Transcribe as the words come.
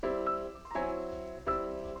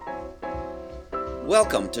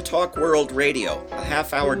Welcome to Talk World Radio, a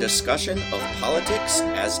half-hour discussion of politics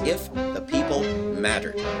as if the people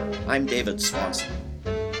mattered. I'm David Swanson.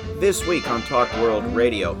 This week on Talk World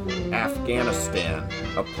Radio, Afghanistan,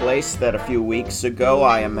 a place that a few weeks ago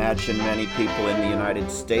I imagine many people in the United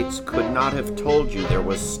States could not have told you there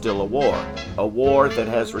was still a war that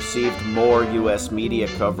has received more U.S. media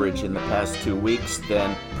coverage in the past 2 weeks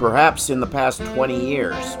than perhaps in the past 20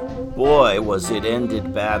 years. Boy, was it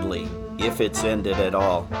ended badly, if it's ended at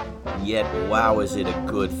all. Yet, wow, is it a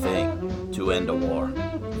good thing to end a war.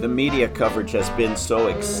 The media coverage has been so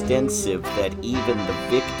extensive that even the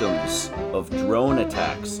victims of drone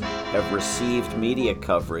attacks have received media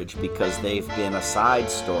coverage because they've been a side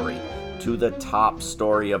story to the top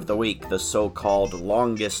story of the week, the so-called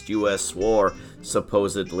longest U.S. war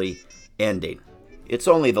supposedly ending. It's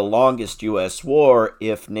only the longest U.S. war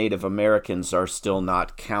if Native Americans are still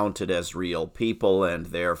not counted as real people and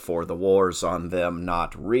therefore the wars on them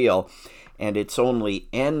not real. And it's only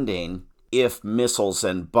ending if missiles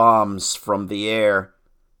and bombs from the air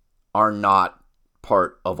are not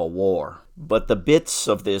part of a war. But the bits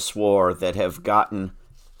of this war that have gotten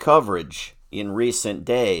coverage in recent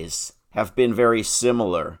days have been very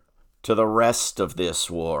similar to the rest of this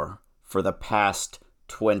war for the past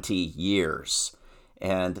 20 years.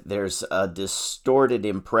 And there's a distorted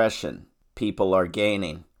impression people are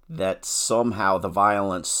gaining that somehow the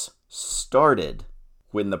violence started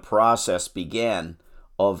when the process began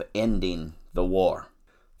of ending the war.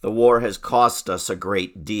 The war has cost us a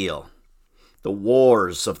great deal. The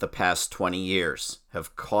wars of the past 20 years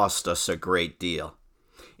have cost us a great deal,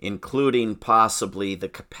 including possibly the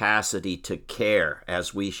capacity to care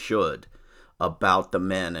as we should about the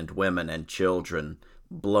men and women and children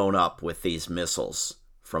blown up with these missiles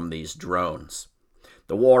from these drones.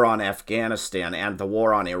 The war on Afghanistan and the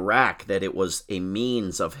war on Iraq that it was a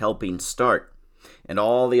means of helping start, and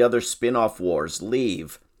all the other spin-off wars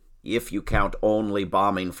leave, if you count only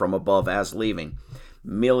bombing from above as leaving,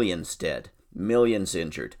 millions dead, millions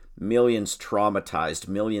injured, millions traumatized,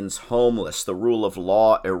 millions homeless, the rule of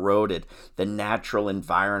law eroded, the natural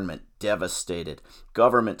environment devastated,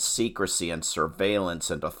 government secrecy and surveillance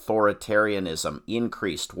and authoritarianism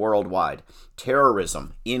increased worldwide,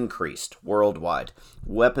 terrorism increased worldwide,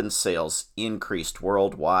 weapons sales increased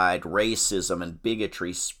worldwide, racism and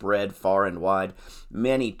bigotry spread far and wide,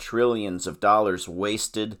 many trillions of dollars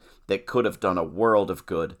wasted that could have done a world of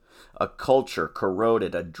good, a culture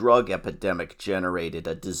corroded, a drug epidemic generated,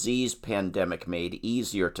 a disease pandemic made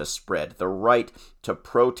easier to spread, the right to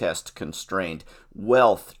protest constrained,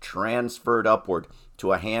 wealth transferred upward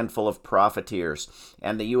to a handful of profiteers,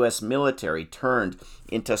 and the U.S. military turned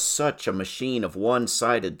into such a machine of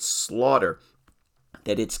one-sided slaughter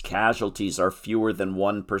that its casualties are fewer than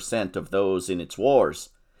 1% of those in its wars,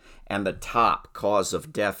 and the top cause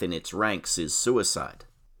of death in its ranks is suicide.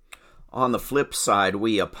 On the flip side,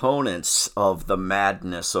 we opponents of the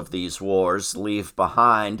madness of these wars leave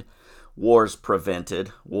behind wars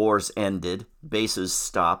prevented, wars ended, bases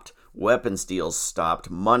stopped, weapons deals stopped,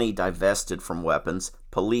 money divested from weapons,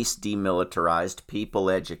 police demilitarized, people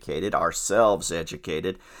educated, ourselves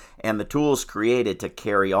educated, and the tools created to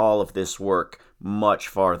carry all of this work much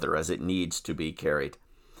farther as it needs to be carried.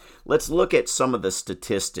 Let's look at some of the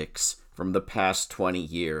statistics from the past 20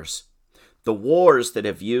 years. The wars that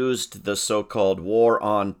have used the so-called War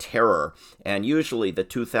on Terror, and usually the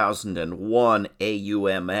 2001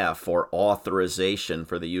 AUMF, or Authorization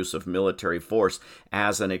for the Use of Military Force,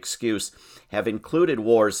 as an excuse, have included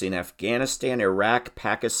wars in Afghanistan, Iraq,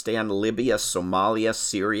 Pakistan, Libya, Somalia,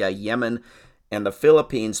 Syria, Yemen, and the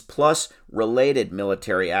Philippines, plus related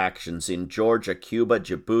military actions in Georgia, Cuba,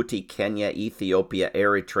 Djibouti, Kenya, Ethiopia,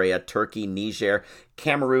 Eritrea, Turkey, Niger,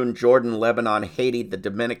 Cameroon, Jordan, Lebanon, Haiti,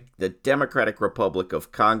 the Democratic Republic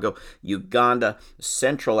of Congo, Uganda,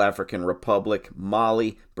 Central African Republic,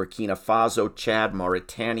 Mali, Burkina Faso, Chad,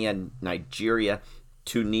 Mauritania, Nigeria,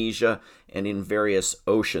 Tunisia, and in various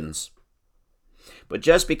oceans. But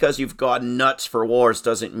just because you've gone nuts for wars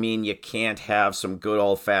doesn't mean you can't have some good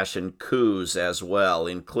old-fashioned coups as well,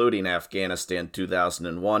 including Afghanistan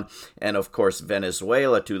 2001, and of course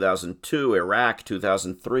Venezuela 2002, Iraq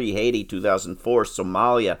 2003, Haiti 2004,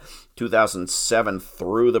 Somalia 2007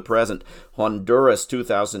 through the present, Honduras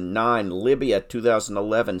 2009, Libya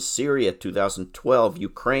 2011, Syria 2012,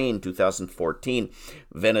 Ukraine 2014,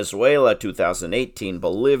 Venezuela 2018,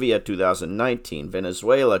 Bolivia 2019,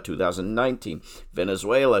 Venezuela 2019,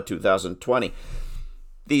 Venezuela 2020.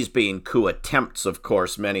 These being coup attempts, of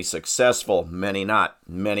course, many successful, many not,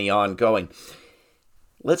 many ongoing.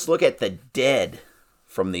 Let's look at the dead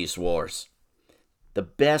from these wars. The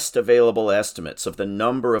best available estimates of the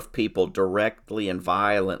number of people directly and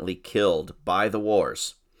violently killed by the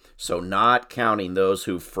wars, so not counting those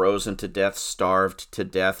who've frozen to death, starved to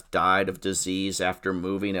death, died of disease after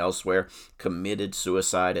moving elsewhere, committed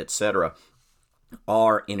suicide, etc.,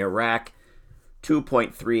 are in Iraq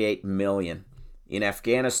 2.38 million. In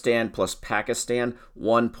Afghanistan plus Pakistan,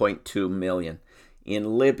 1.2 million.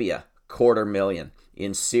 In Libya, 250,000.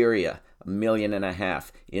 In Syria, 1.5 million.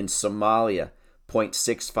 In Somalia,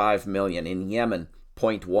 0.65 million. In Yemen,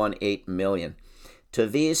 0.18 million. To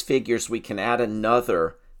these figures, we can add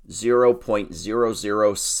another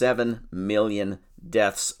 0.007 million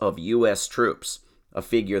deaths of U.S. troops, a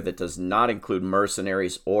figure that does not include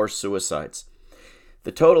mercenaries or suicides.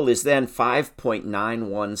 The total is then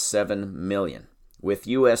 5.917 million, with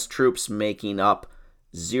U.S. troops making up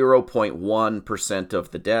 0.1% of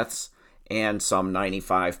the deaths and some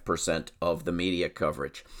 95% of the media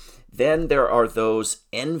coverage. Then there are those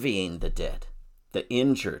envying the dead. The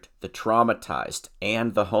injured, the traumatized,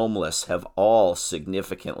 and the homeless have all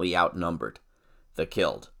significantly outnumbered the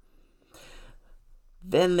killed.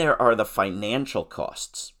 Then there are the financial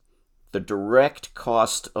costs. The direct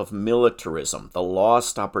cost of militarism, the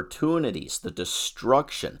lost opportunities, the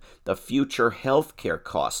destruction, the future healthcare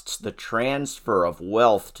costs, the transfer of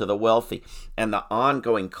wealth to the wealthy, and the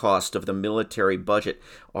ongoing cost of the military budget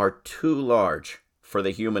are too large for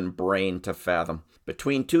the human brain to fathom.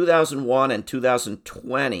 Between 2001 and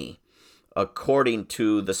 2020, according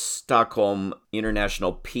to the Stockholm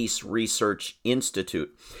International Peace Research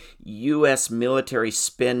Institute, U.S. military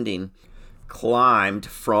spending climbed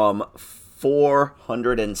from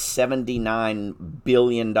 $479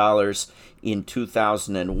 billion in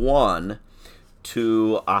 2001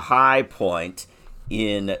 to a high point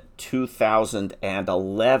in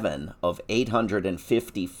 2011 of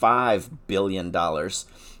 $855 billion,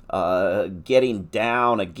 getting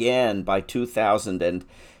down again by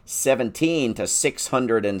 2017 to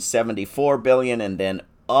 $674 billion, and then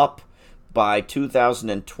up by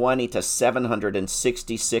 2020 to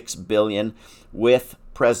 $766 billion, with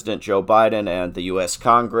President Joe Biden and the U.S.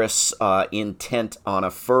 Congress intent on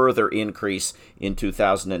a further increase in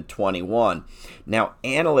 2021. Now,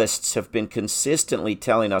 analysts have been consistently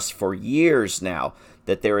telling us for years now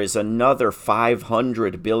that there is another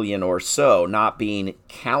 $500 billion or so not being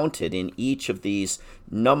counted in each of these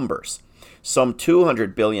numbers. Some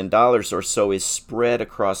 $200 billion or so is spread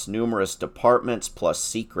across numerous departments plus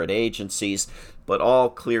secret agencies, but all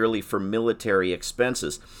clearly for military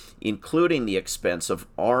expenses, including the expense of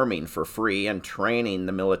arming for free and training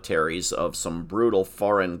the militaries of some brutal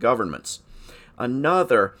foreign governments.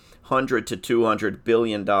 Another $100 to $200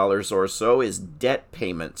 billion or so is debt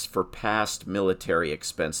payments for past military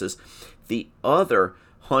expenses. The other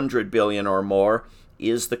 $100 billion or more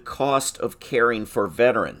is the cost of caring for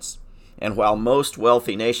veterans. And while most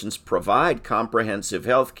wealthy nations provide comprehensive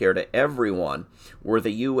health care to everyone, were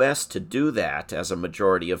the U.S. to do that, as a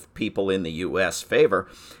majority of people in the U.S. favor,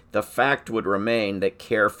 the fact would remain that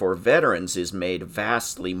care for veterans is made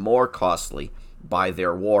vastly more costly by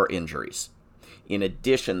their war injuries. In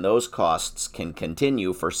addition, those costs can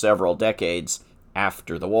continue for several decades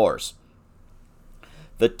after the wars.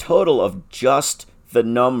 The total of just the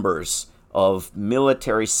numbers of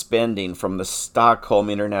military spending from the Stockholm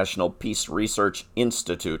International Peace Research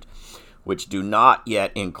Institute, which do not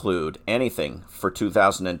yet include anything for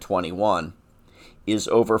 2021, is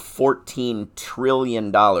over $14 trillion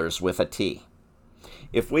with a T.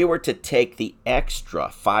 If we were to take the extra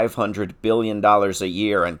 $500 billion a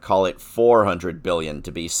year and call it $400 billion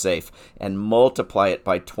to be safe and multiply it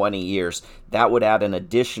by 20 years, that would add an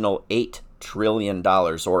additional $8 trillion,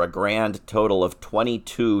 or a grand total of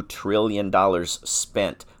 $22 trillion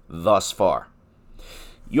spent thus far.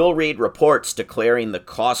 You'll read reports declaring the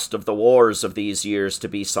cost of the wars of these years to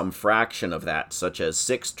be some fraction of that, such as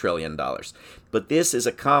 $6 trillion. But this is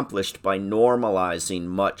accomplished by normalizing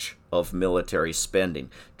much of military spending,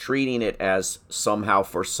 treating it as somehow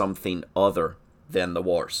for something other than the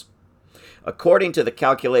wars. According to the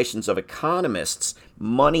calculations of economists,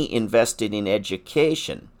 money invested in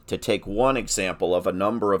education, to take one example of a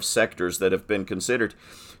number of sectors that have been considered,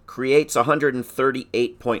 creates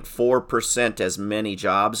 138.4% as many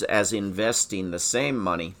jobs as investing the same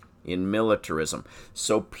money in militarism.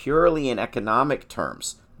 So purely in economic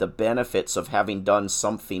terms, the benefits of having done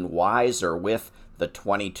something wiser with the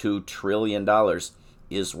 $22 trillion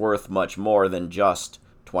is worth much more than just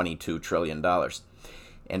 $22 trillion.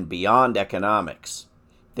 And beyond economics,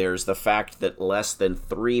 there's the fact that less than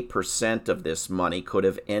 3% of this money could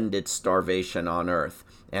have ended starvation on Earth,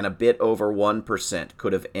 and a bit over 1%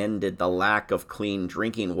 could have ended the lack of clean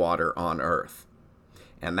drinking water on Earth.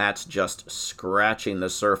 And that's just scratching the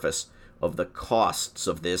surface of the costs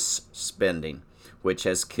of this spending, which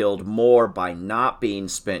has killed more by not being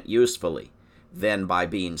spent usefully than by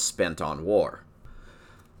being spent on war.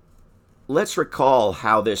 Let's recall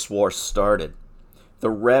how this war started.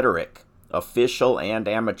 The rhetoric, official and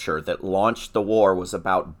amateur, that launched the war was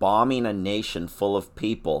about bombing a nation full of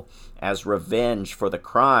people as revenge for the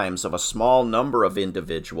crimes of a small number of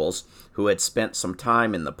individuals who had spent some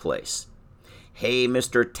time in the place. Hey,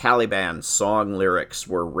 Mr. Taliban song lyrics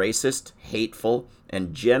were racist, hateful,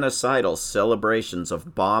 and genocidal celebrations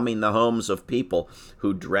of bombing the homes of people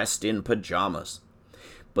who dressed in pajamas.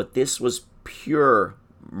 But this was pure,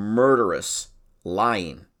 murderous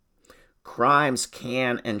lying. Crimes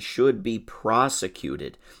can and should be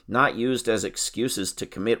prosecuted, not used as excuses to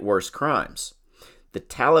commit worse crimes. The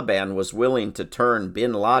Taliban was willing to turn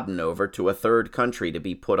bin Laden over to a third country to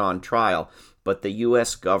be put on trial, but the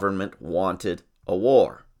U.S. government wanted a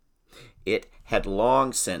war. It had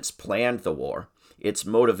long since planned the war. Its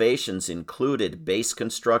motivations included base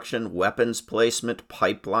construction, weapons placement,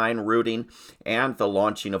 pipeline routing, and the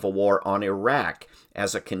launching of a war on Iraq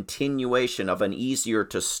as a continuation of an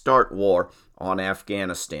easier-to-start war on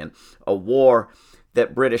Afghanistan, a war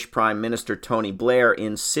that British Prime Minister Tony Blair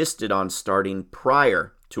insisted on starting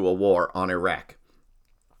prior to a war on Iraq.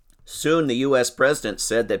 Soon the U.S. president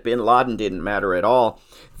said that bin Laden didn't matter at all.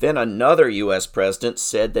 Then another U.S. president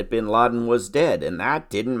said that bin Laden was dead, and that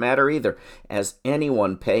didn't matter either, as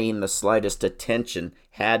anyone paying the slightest attention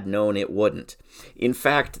had known it wouldn't. In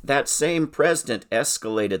fact, that same president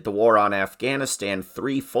escalated the war on Afghanistan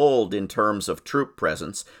threefold in terms of troop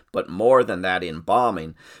presence, but more than that in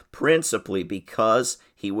bombing, principally because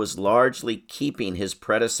he was largely keeping his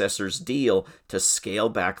predecessor's deal to scale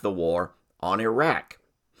back the war on Iraq.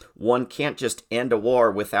 One can't just end a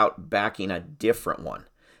war without backing a different one.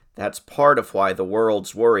 That's part of why the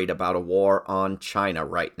world's worried about a war on China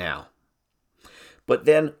right now. But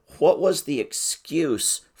then, what was the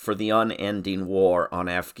excuse for the unending war on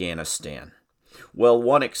Afghanistan? Well,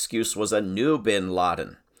 one excuse was a new bin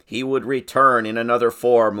Laden. He would return in another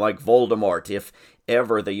form like Voldemort if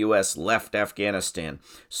ever the U.S. left Afghanistan.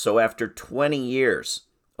 So after 20 years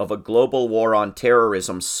of a global war on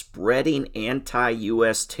terrorism, spreading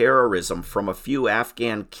anti-U.S. terrorism from a few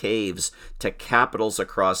Afghan caves to capitals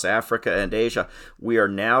across Africa and Asia, we are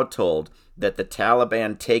now told that the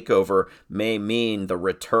Taliban takeover may mean the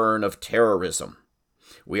return of terrorism.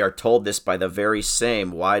 We are told this by the very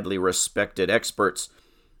same widely respected experts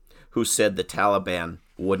who said the Taliban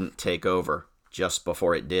wouldn't take over just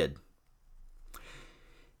before it did.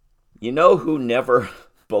 You know who never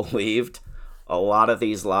believed a lot of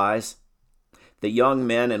these lies? The young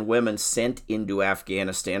men and women sent into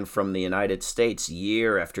Afghanistan from the United States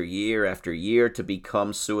year after year after year to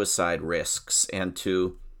become suicide risks and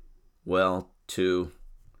to do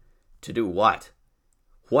what?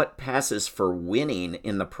 What passes for winning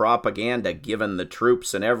in the propaganda given the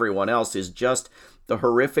troops and everyone else is just the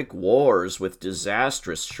horrific wars with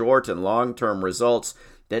disastrous short and long-term results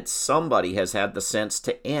that somebody has had the sense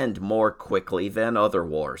to end more quickly than other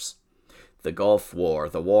wars. The Gulf War,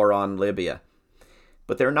 the war on Libya.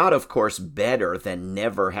 But they're not, of course, better than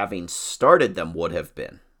never having started them would have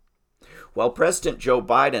been. While President Joe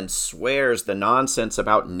Biden swears the nonsense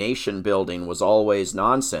about nation building was always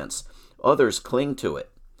nonsense, others cling to it.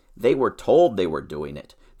 They were told they were doing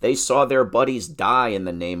it. They saw their buddies die in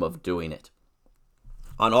the name of doing it.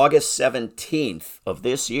 On August 17th of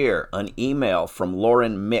this year, an email from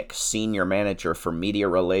Lauren Mick, Senior Manager for Media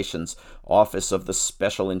Relations, Office of the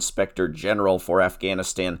Special Inspector General for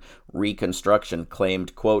Afghanistan Reconstruction,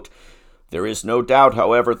 claimed, quote, "There is no doubt,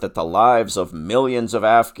 however, that the lives of millions of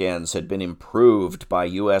Afghans had been improved by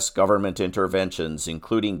U.S. government interventions,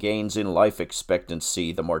 including gains in life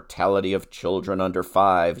expectancy, the mortality of children under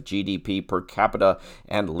 5, GDP per capita,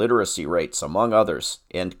 and literacy rates, among others,"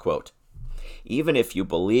 end quote. Even if you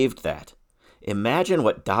believed that, imagine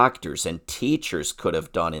what doctors and teachers could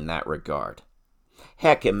have done in that regard.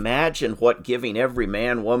 Heck, imagine what giving every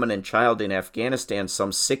man, woman, and child in Afghanistan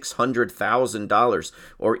some $600,000,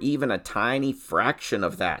 or even a tiny fraction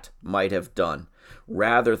of that, might have done,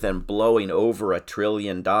 rather than blowing over $1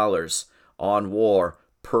 trillion on war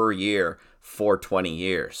per year for 20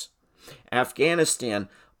 years. Afghanistan,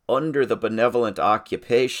 under the benevolent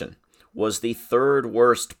occupation, was the third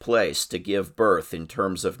worst place to give birth in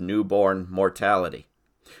terms of newborn mortality,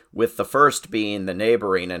 with the first being the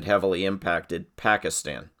neighboring and heavily impacted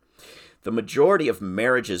Pakistan. The majority of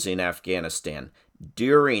marriages in Afghanistan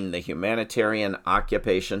during the humanitarian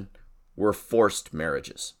occupation were forced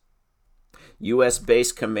marriages. U.S.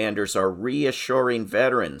 base commanders are reassuring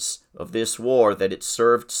veterans of this war that it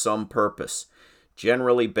served some purpose,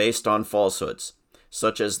 generally based on falsehoods,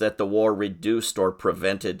 such as that the war reduced or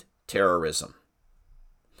prevented terrorism.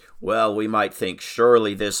 Well, we might think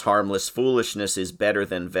surely this harmless foolishness is better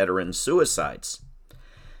than veteran suicides.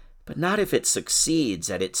 But not if it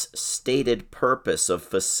succeeds at its stated purpose of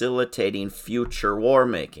facilitating future war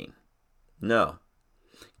making. No.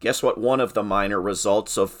 Guess what one of the minor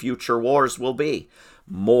results of future wars will be?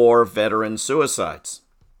 More veteran suicides.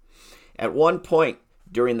 At one point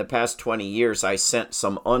during the past 20 years, I sent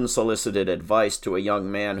some unsolicited advice to a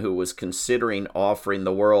young man who was considering offering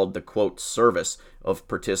the world the, quote, service of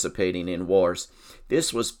participating in wars.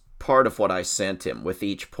 This was part of what I sent him, with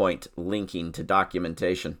each point linking to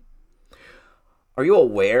documentation. Are you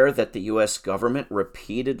aware that the U.S. government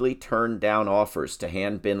repeatedly turned down offers to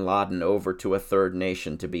hand bin Laden over to a third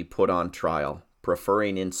nation to be put on trial,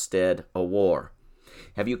 preferring instead a war?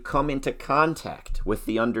 Have you come into contact with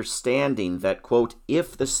the understanding that, quote,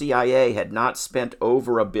 if the CIA had not spent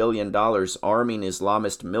over $1 billion arming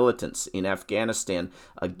Islamist militants in Afghanistan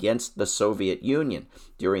against the Soviet Union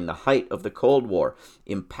during the height of the Cold War,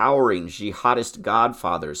 empowering jihadist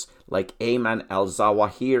godfathers like Ayman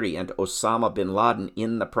al-Zawahiri and Osama bin Laden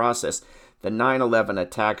in the process, the 9/11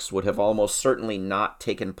 attacks would have almost certainly not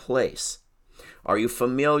taken place? Are you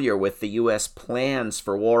familiar with the U.S. plans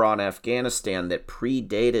for war on Afghanistan that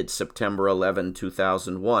predated September 11,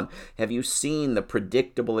 2001? Have you seen the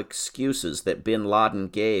predictable excuses that bin Laden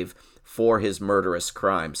gave for his murderous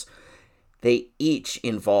crimes? They each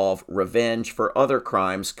involve revenge for other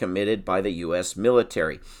crimes committed by the U.S.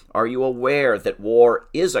 military. Are you aware that war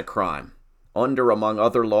is a crime under, among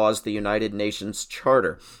other laws, the United Nations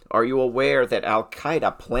Charter? Are you aware that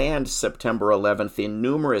Al-Qaeda planned September 11th in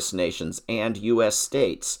numerous nations and U.S.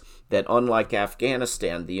 states that, unlike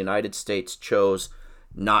Afghanistan, the United States chose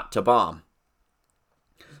not to bomb?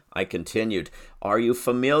 I continued, are you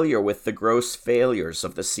familiar with the gross failures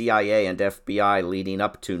of the CIA and FBI leading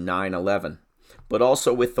up to 9/11, but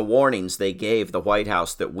also with the warnings they gave the White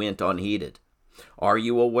House that went unheeded? Are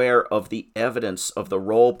you aware of the evidence of the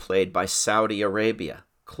role played by Saudi Arabia,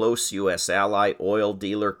 close U.S. ally, oil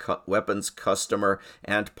dealer, weapons customer,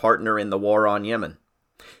 and partner in the war on Yemen?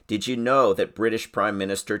 Did you know that British Prime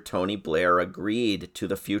Minister Tony Blair agreed to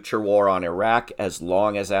the future war on Iraq as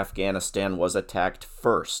long as Afghanistan was attacked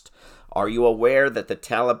first? Are you aware that the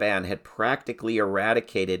Taliban had practically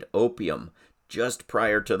eradicated opium just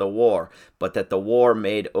prior to the war, but that the war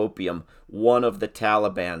made opium one of the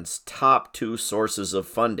Taliban's top 2 sources of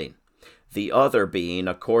funding, the other being,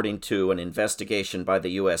 according to an investigation by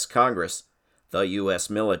the U.S. Congress, the U.S.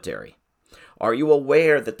 military? Are you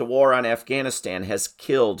aware that the war on Afghanistan has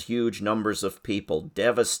killed huge numbers of people,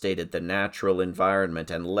 devastated the natural environment,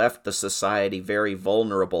 and left the society very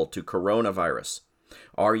vulnerable to coronavirus?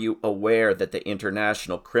 Are you aware that the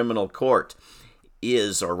International Criminal Court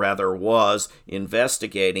is, or rather was,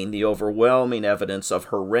 investigating the overwhelming evidence of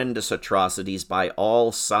horrendous atrocities by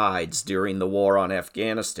all sides during the war on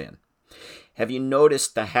Afghanistan? Have you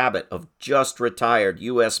noticed the habit of just retired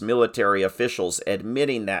U.S. military officials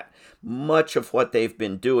admitting that much of what they've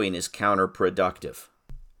been doing is counterproductive?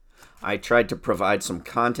 I tried to provide some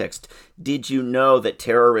context. Did you know that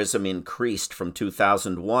terrorism increased from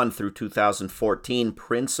 2001 through 2014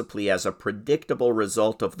 principally as a predictable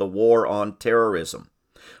result of the war on terrorism?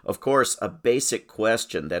 Of course, a basic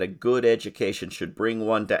question that a good education should bring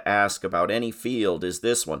one to ask about any field is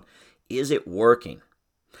this one: is it working?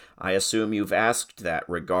 I assume you've asked that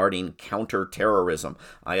regarding counterterrorism.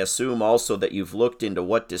 I assume also that you've looked into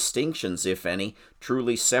what distinctions, if any,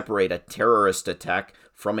 truly separate a terrorist attack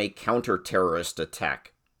from a counter-terrorist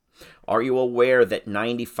attack. Are you aware that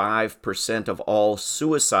 95% of all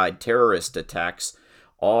suicide terrorist attacks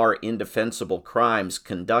are indefensible crimes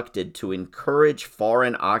conducted to encourage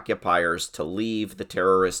foreign occupiers to leave the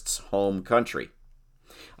terrorists' home country?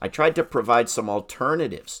 I tried to provide some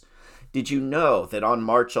alternatives. Did you know that on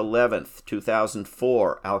March 11th,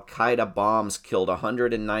 2004, Al-Qaeda bombs killed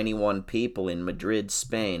 191 people in Madrid,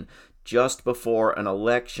 Spain, just before an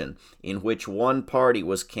election in which one party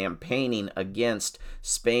was campaigning against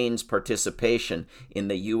Spain's participation in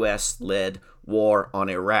the U.S.-led war on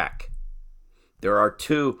Iraq? There are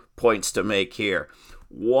 2 points to make here.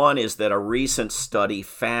 One is that a recent study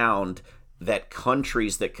found that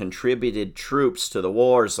countries that contributed troops to the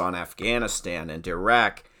wars on Afghanistan and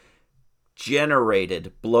Iraq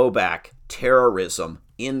generated blowback terrorism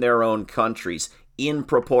in their own countries in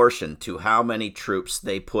proportion to how many troops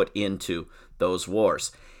they put into those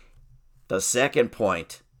wars. The second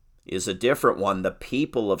point is a different one. The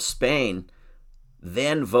people of Spain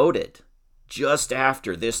then voted, just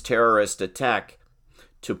after this terrorist attack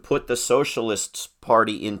to put the Socialist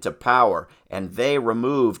Party into power, and they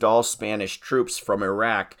removed all Spanish troops from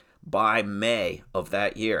Iraq by May of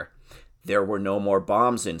that year. There were no more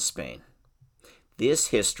bombs in Spain. This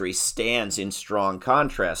history stands in strong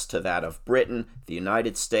contrast to that of Britain, the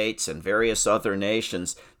United States, and various other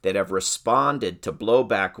nations that have responded to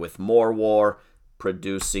blowback with more war,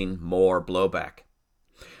 producing more blowback.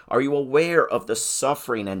 Are you aware of the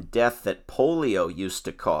suffering and death that polio used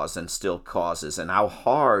to cause and still causes, and how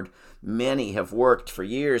hard many have worked for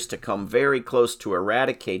years to come very close to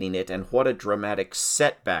eradicating it, and what a dramatic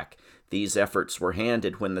setback these efforts were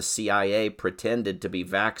handed when the CIA pretended to be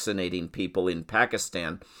vaccinating people in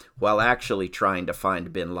Pakistan while actually trying to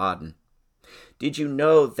find bin Laden? Did you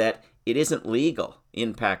know that it isn't legal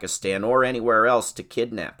in Pakistan or anywhere else to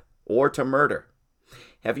kidnap or to murder?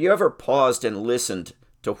 Have you ever paused and listened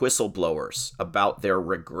to whistleblowers about their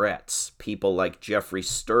regrets? People like Jeffrey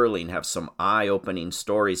Sterling have some eye-opening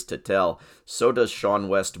stories to tell. So does Sean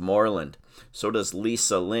Westmoreland. So does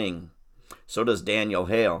Lisa Ling. So does Daniel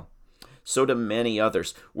Hale. So do many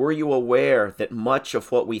others. Were you aware that much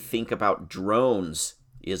of what we think about drones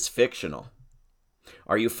is fictional?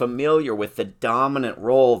 Are you familiar with the dominant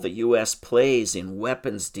role the U.S. plays in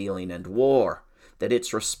weapons dealing and war? That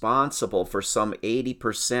it's responsible for some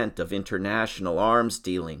 80% of international arms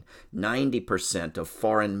dealing, 90% of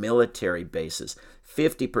foreign military bases,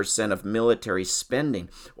 50% of military spending,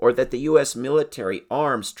 or that the U.S. military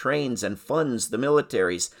arms, trains, and funds the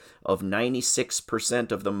militaries of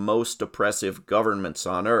 96% of the most oppressive governments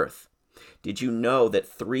on earth? Did you know that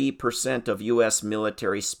 3% of U.S.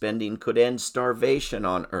 military spending could end starvation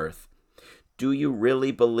on earth? Do you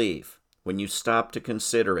really believe, when you stop to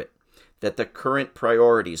consider it, that the current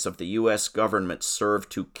priorities of the U.S. government serve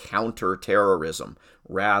to counter terrorism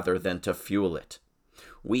rather than to fuel it?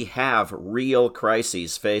 We have real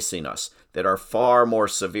crises facing us that are far more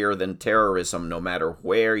severe than terrorism, no matter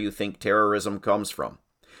where you think terrorism comes from.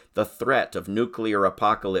 The threat of nuclear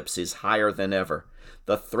apocalypse is higher than ever.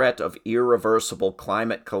 The threat of irreversible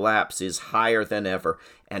climate collapse is higher than ever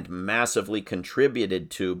and massively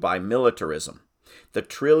contributed to by militarism. The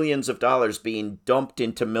trillions of dollars being dumped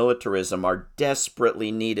into militarism are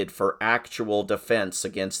desperately needed for actual defense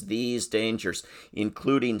against these dangers,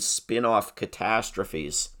 including spin-off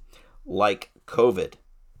catastrophes like COVID.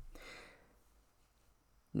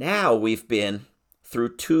 Now we've been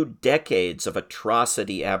through 2 decades of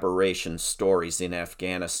atrocity aberration stories in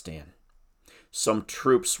Afghanistan. Some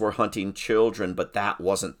troops were hunting children, but that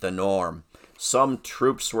wasn't the norm. Some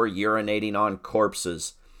troops were urinating on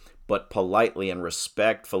corpses, but politely and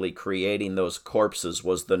respectfully creating those corpses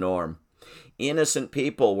was the norm. Innocent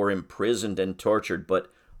people were imprisoned and tortured, but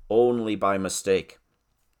only by mistake.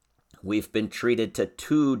 We've been treated to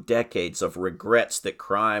 2 decades of regrets that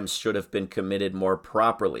crimes should have been committed more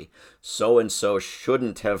properly. So-and-so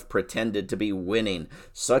shouldn't have pretended to be winning.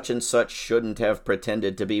 Such and such shouldn't have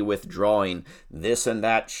pretended to be withdrawing. This and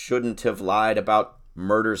that shouldn't have lied about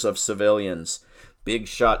murders of civilians. Big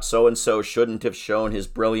shot so-and-so shouldn't have shown his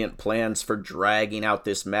brilliant plans for dragging out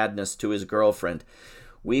this madness to his girlfriend.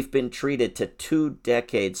 We've been treated to 2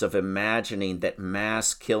 decades of imagining that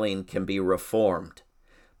mass killing can be reformed,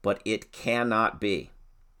 but it cannot be.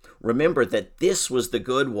 Remember that this was the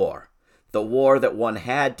good war, the war that one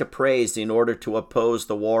had to praise in order to oppose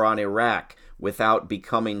the war on Iraq without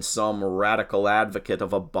becoming some radical advocate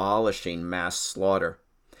of abolishing mass slaughter.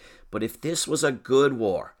 But if this was a good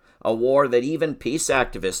war, a war that even peace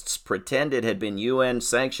activists pretended had been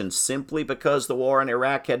UN-sanctioned simply because the war in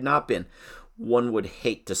Iraq had not been, one would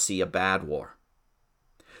hate to see a bad war.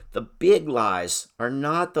 The big lies are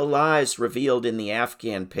not the lies revealed in the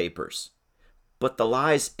Afghan papers, but the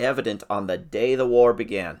lies evident on the day the war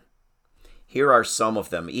began. Here are some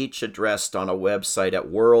of them, each addressed on a website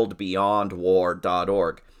at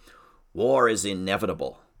worldbeyondwar.org. War is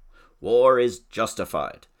inevitable. War is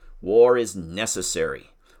justified. War is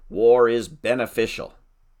necessary. War is beneficial.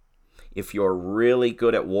 If you're really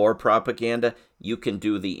good at war propaganda, you can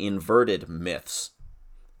do the inverted myths.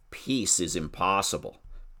 Peace is impossible.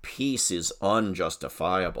 Peace is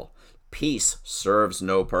unjustifiable. Peace serves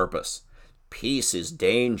no purpose. Peace is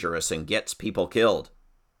dangerous and gets people killed.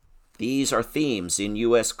 These are themes in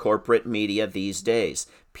U.S. corporate media these days.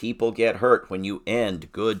 People get hurt when you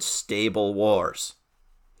end good, stable wars.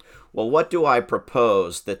 Well, what do I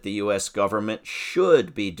propose that the U.S. government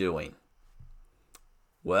should be doing?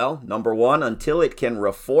 Well, number one, until it can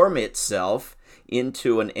reform itself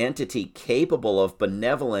into an entity capable of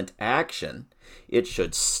benevolent action, it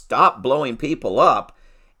should stop blowing people up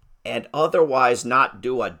and otherwise not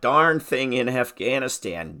do a darn thing in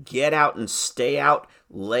Afghanistan. Get out and stay out,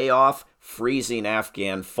 lay off freezing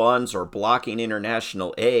Afghan funds or blocking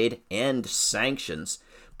international aid, end sanctions,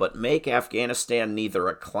 but make Afghanistan neither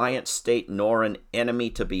a client state nor an enemy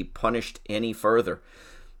to be punished any further.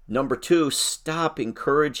 Number 2, stop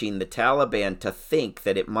encouraging the Taliban to think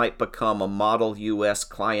that it might become a model U.S.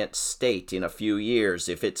 client state in a few years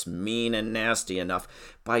if it's mean and nasty enough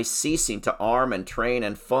by ceasing to arm and train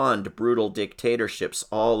and fund brutal dictatorships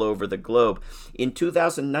all over the globe. In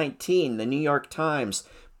 2019, the New York Times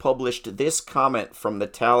published this comment from the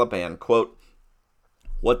Taliban, quote,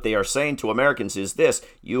 "What they are saying to Americans is this: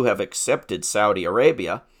 you have accepted Saudi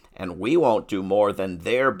Arabia, and we won't do more than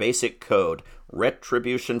their basic code.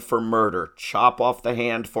 Retribution for murder, chop off the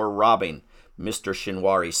hand for robbing," Mr.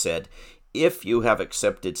 Shinwari said. "If you have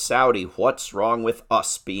accepted Saudi, what's wrong with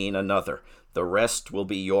us being another? The rest will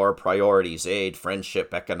be your priorities: aid,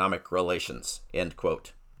 friendship, economic relations," end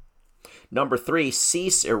quote. Number 3,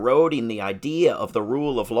 cease eroding the idea of the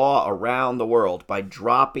rule of law around the world by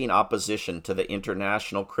dropping opposition to the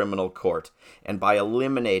International Criminal Court and by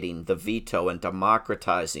eliminating the veto and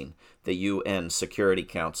democratizing the UN Security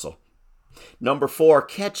Council. Number 4,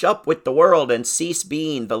 catch up with the world and cease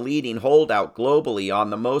being the leading holdout globally on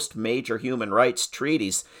the most major human rights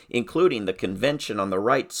treaties, including the Convention on the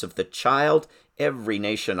Rights of the Child, every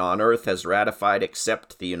nation on earth has ratified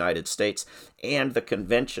except the United States, and the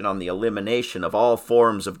Convention on the Elimination of All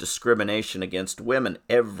Forms of Discrimination against Women,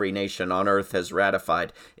 every nation on earth has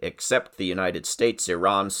ratified except the United States,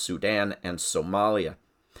 Iran, Sudan, and Somalia.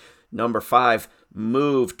 Number 5,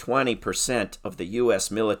 move 20% of the U.S.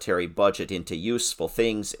 military budget into useful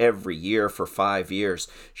things every year for 5 years.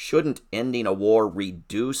 Shouldn't ending a war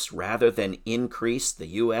reduce rather than increase the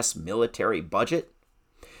U.S. military budget?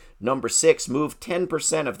 Number 6, move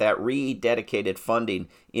 10% of that rededicated funding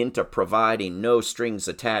into providing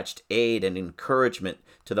no-strings-attached aid and encouragement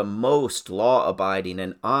to the most law-abiding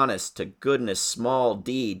and honest-to-goodness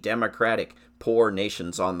small-d democratic poor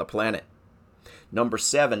nations on the planet. Number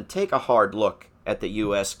 7, take a hard look at the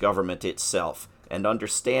U.S. government itself and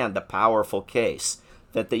understand the powerful case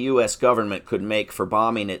that the U.S. government could make for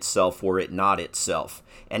bombing itself were it not itself,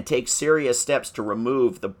 and take serious steps to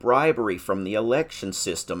remove the bribery from the election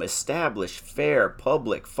system, establish fair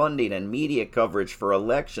public funding and media coverage for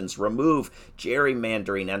elections, remove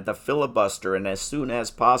gerrymandering and the filibuster, and as soon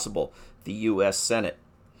as possible, the U.S. Senate.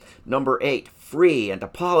 Number 8, free and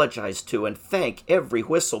apologize to and thank every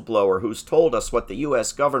whistleblower who's told us what the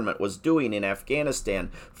U.S. government was doing in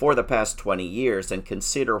Afghanistan for the past 20 years and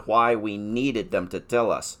consider why we needed them to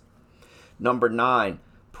tell us. Number 9,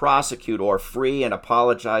 prosecute or free and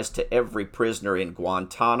apologize to every prisoner in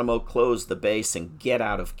Guantanamo, close the base, and get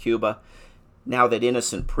out of Cuba. Now that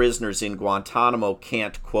innocent prisoners in Guantanamo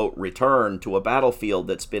can't, quote, return to a battlefield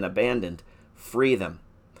that's been abandoned, free them.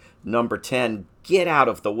 Number 10, get out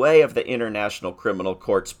of the way of the International Criminal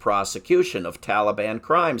Court's prosecution of Taliban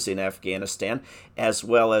crimes in Afghanistan, as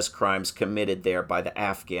well as crimes committed there by the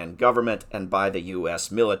Afghan government and by the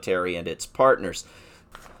U.S. military and its partners.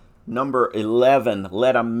 Number 11,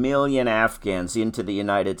 let 1 million Afghans into the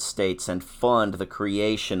United States and fund the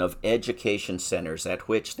creation of education centers at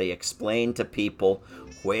which they explain to people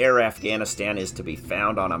where Afghanistan is to be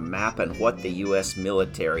found on a map and what the U.S.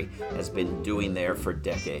 military has been doing there for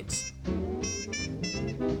decades.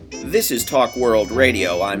 This is Talk World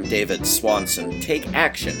Radio. I'm David Swanson. Take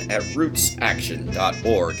action at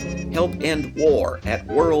rootsaction.org. Help end war at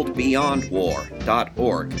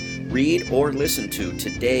worldbeyondwar.org. Read or listen to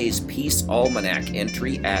today's Peace Almanac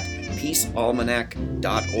entry at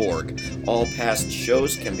peacealmanac.org. All past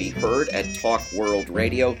shows can be heard at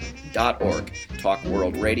talkworldradio.org. Talk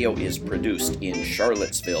World Radio is produced in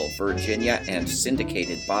Charlottesville, Virginia, and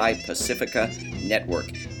syndicated by Pacifica Network.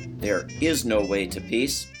 There is no way to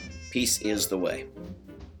peace. Peace is the way.